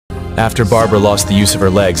After Barbara lost the use of her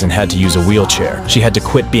legs and had to use a wheelchair, she had to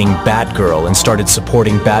quit being Batgirl and started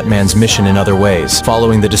supporting Batman's mission in other ways.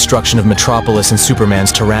 Following the destruction of Metropolis and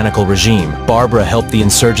Superman's tyrannical regime, Barbara helped the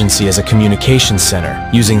insurgency as a communications center.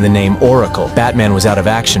 Using the name Oracle, Batman was out of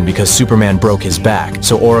action because Superman broke his back,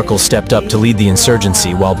 so Oracle stepped up to lead the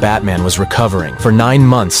insurgency while Batman was recovering. For 9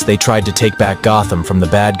 months, they tried to take back Gotham from the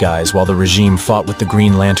bad guys while the regime fought with the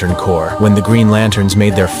Green Lantern Corps. When the Green Lanterns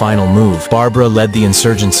made their final move, Barbara led the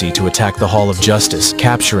insurgency to attack the Hall of Justice,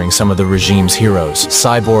 capturing some of the regime's heroes.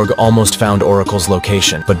 Cyborg almost found Oracle's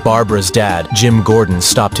location, but Barbara's dad, Jim Gordon,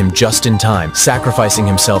 stopped him just in time, sacrificing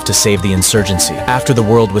himself to save the insurgency. After the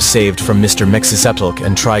world was saved from Mr. Mxyzptlk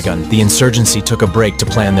and Trigun, the insurgency took a break to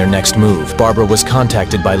plan their next move. Barbara was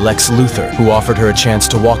contacted by Lex Luthor, who offered her a chance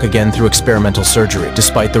to walk again through experimental surgery.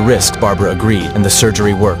 Despite the risk, Barbara agreed, and the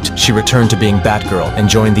surgery worked. She returned to being Batgirl and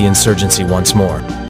joined the insurgency once more.